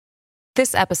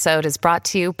This episode is brought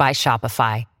to you by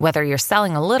Shopify. Whether you're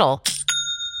selling a little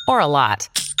or a lot,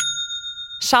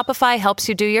 Shopify helps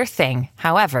you do your thing,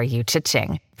 however you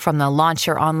cha-ching. From the launch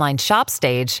your online shop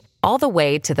stage, all the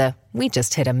way to the we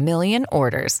just hit 1 million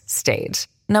orders stage.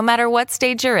 No matter what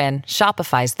stage you're in,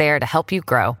 Shopify's there to help you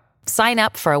grow. Sign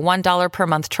up for a $1 per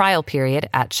month trial period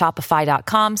at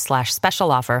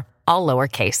shopify.com/special offer, all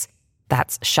lowercase.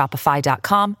 That's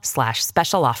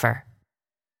shopify.com/special offer.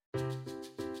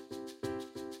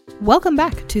 Welcome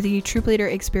back to the Troop Leader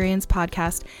Experience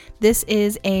podcast. This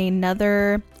is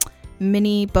another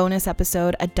mini bonus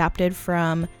episode adapted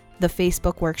from the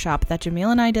Facebook workshop that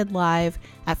Jamil and I did live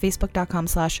at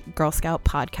facebook.com/Girl Scout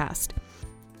podcast.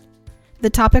 The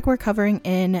topic we're covering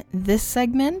in this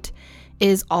segment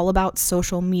is all about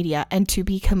social media. And to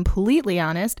be completely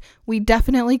honest, we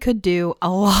definitely could do a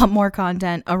lot more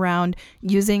content around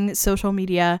using social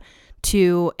media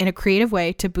in a creative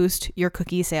way to boost your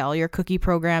cookie sale, your cookie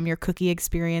program, your cookie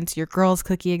experience, your girls'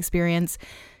 cookie experience.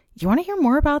 You want to hear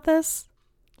more about this?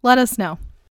 Let us know.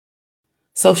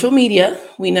 Social media,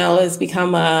 we know, has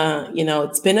become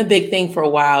it's been a big thing for a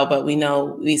while, but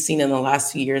we've seen in the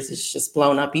last few years, it's just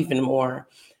blown up even more.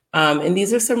 And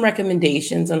these are some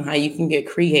recommendations on how you can get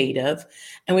creative.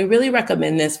 And we really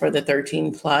recommend this for the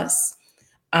 13 plus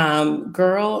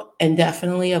girl. And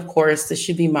definitely, of course, this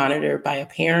should be monitored by a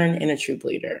parent and a troop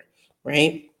leader,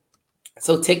 right?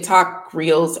 So TikTok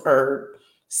reels are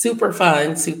super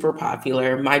fun, super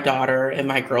popular. My daughter and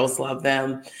my girls love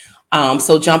them.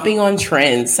 So jumping on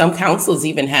trends, some councils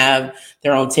even have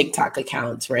their own TikTok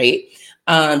accounts, right?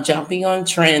 Jumping on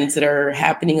trends that are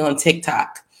happening on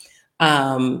TikTok,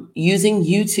 using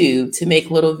YouTube to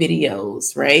make little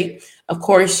videos, right? Of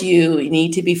course, you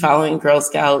need to be following Girl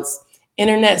Scouts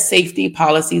internet safety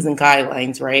policies and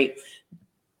guidelines, right?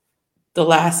 The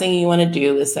last thing you want to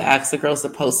do is to ask the girls to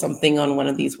post something on one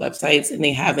of these websites and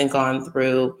they haven't gone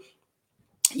through,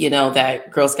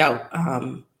 that Girl Scout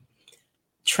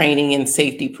training and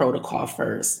safety protocol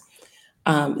first.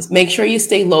 Make sure you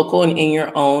stay local and in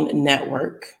your own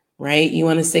network, right? You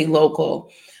want to stay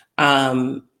local.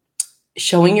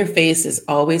 Showing your face is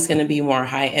always going to be more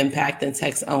high impact than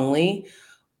text only,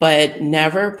 but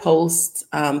never post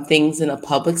things in a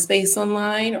public space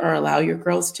online or allow your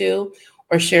girls to,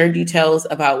 or share details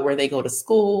about where they go to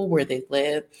school, where they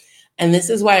live. And this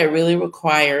is why it really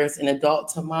requires an adult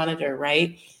to monitor,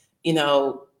 right? You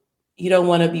don't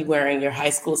want to be wearing your high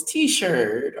school's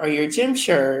t-shirt or your gym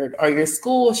shirt or your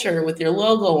school shirt with your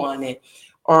logo on it,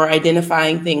 or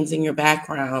identifying things in your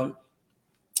background.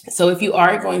 So if you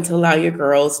are going to allow your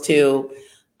girls to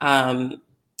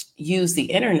use the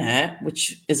internet,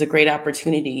 which is a great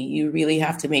opportunity, you really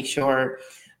have to make sure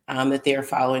that they are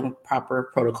following proper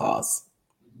protocols.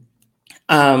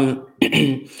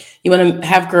 You want to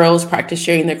have girls practice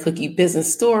sharing their cookie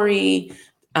business story,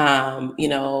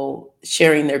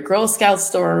 sharing their Girl Scout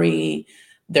story,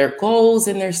 their goals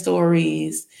in their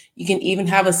stories. You can even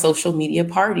have a social media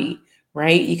party,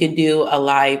 right? You can do a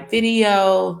live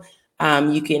video.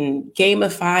 You can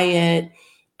gamify it.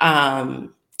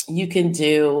 You can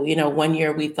do, one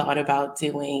year we thought about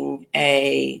doing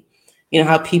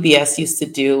how PBS used to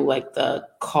do like the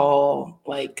call,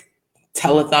 like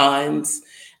telethons.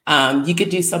 You could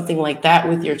do something like that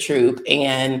with your troop.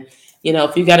 And,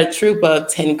 if you got a troop of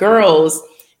 10 girls,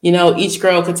 each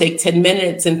girl could take 10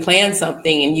 minutes and plan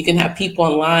something, and you can have people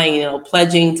online,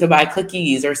 pledging to buy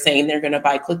cookies or saying they're going to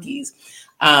buy cookies.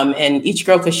 And each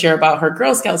girl could share about her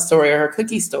Girl Scout story or her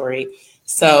cookie story.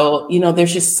 So,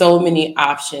 there's just so many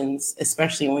options,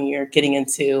 especially when you're getting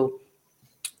into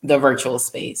the virtual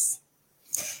space.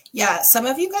 Yeah, some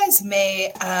of you guys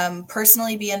may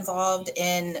personally be involved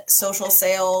in social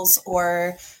sales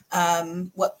or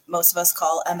what most of us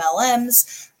call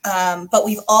MLMs. But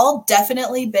we've all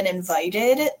definitely been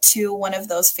invited to one of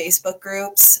those Facebook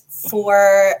groups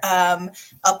for a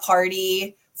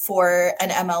party for an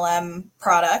MLM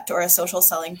product or a social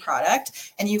selling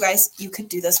product. And you could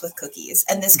do this with cookies.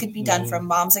 And this could be done from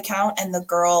mom's account, and the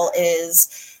girl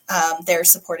is they're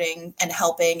supporting and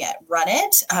helping run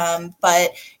it.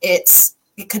 But it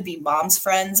could be mom's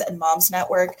friends and mom's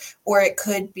network, or it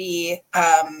could be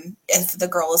if the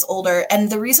girl is older. And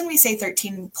the reason we say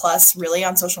 13 plus really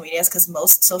on social media is because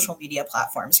most social media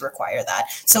platforms require that.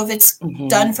 So if it's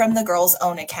done from the girl's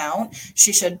own account,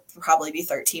 she should probably be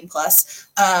 13 plus.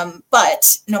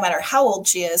 But no matter how old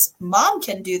she is, mom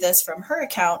can do this from her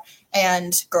account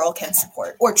and girl can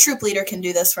support, or troop leader can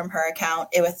do this from her account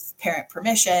with parent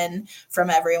permission from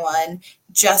everyone,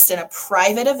 just in a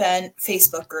private event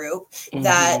Facebook group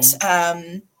that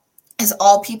is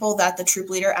all people that the troop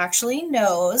leader actually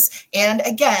knows. And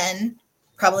again,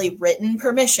 probably written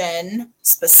permission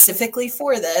specifically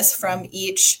for this from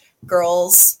each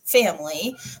girl's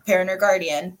family, parent or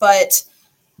guardian, but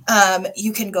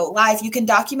you can go live. You can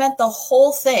document the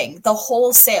whole thing, the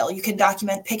whole sale. You can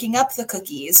document picking up the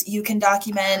cookies. You can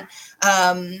document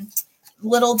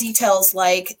little details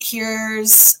like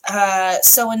here's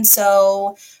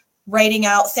so-and-so writing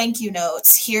out thank you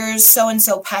notes. Here's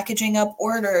so-and-so packaging up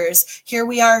orders. Here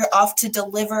we are off to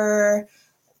deliver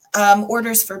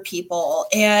orders for people.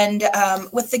 And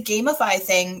with the Gamify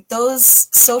thing, those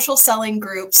social selling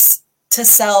groups to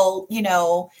sell,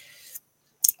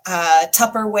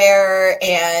 Tupperware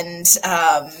and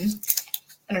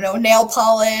nail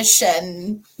polish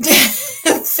and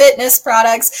fitness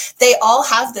products, they all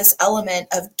have this element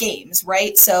of games,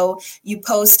 right? So you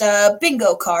post a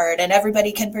bingo card and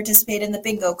everybody can participate in the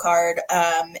bingo card.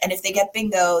 And if they get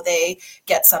bingo, they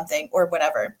get something or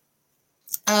whatever.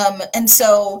 And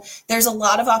so there's a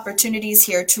lot of opportunities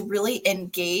here to really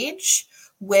engage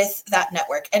with that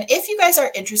network. And if you guys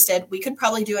are interested, we could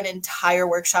probably do an entire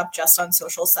workshop just on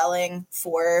social selling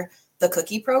for the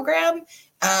cookie program.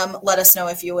 Let us know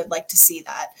if you would like to see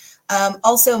that.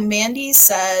 Also, Mandy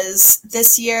says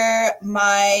this year,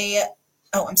 I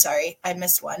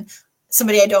missed one.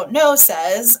 Somebody I don't know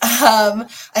says,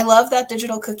 I love that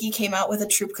Digital Cookie came out with a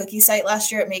Troop Cookie site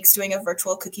last year. It makes doing a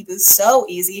virtual cookie booth so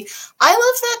easy. I love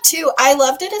that too. I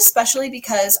loved it especially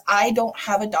because I don't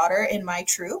have a daughter in my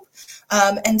troop.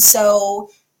 And so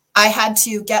I had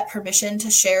to get permission to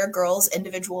share girls'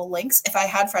 individual links if I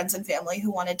had friends and family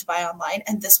who wanted to buy online.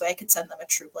 And this way I could send them a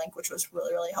troop link, which was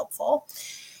really, really helpful.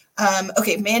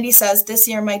 Okay, Mandy says, this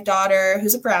year my daughter,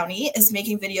 who's a brownie, is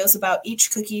making videos about each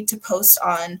cookie to post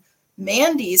on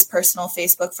Mandy's personal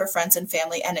Facebook for friends and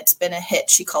family, and it's been a hit.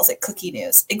 She calls it Cookie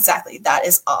News. Exactly. That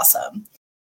is awesome.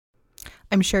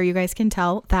 I'm sure you guys can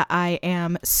tell that I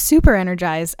am super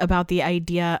energized about the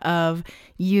idea of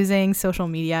using social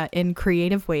media in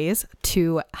creative ways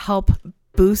to help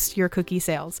boost your cookie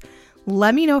sales.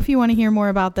 Let me know if you want to hear more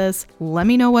about this. Let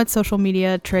me know what social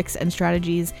media tricks and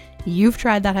strategies you've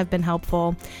tried that have been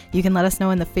helpful. You can let us know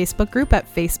in the Facebook group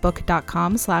at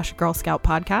facebook.com/Girl Scout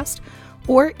Podcast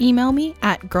or email me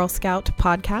at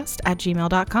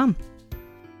girlscoutpodcast@gmail.com.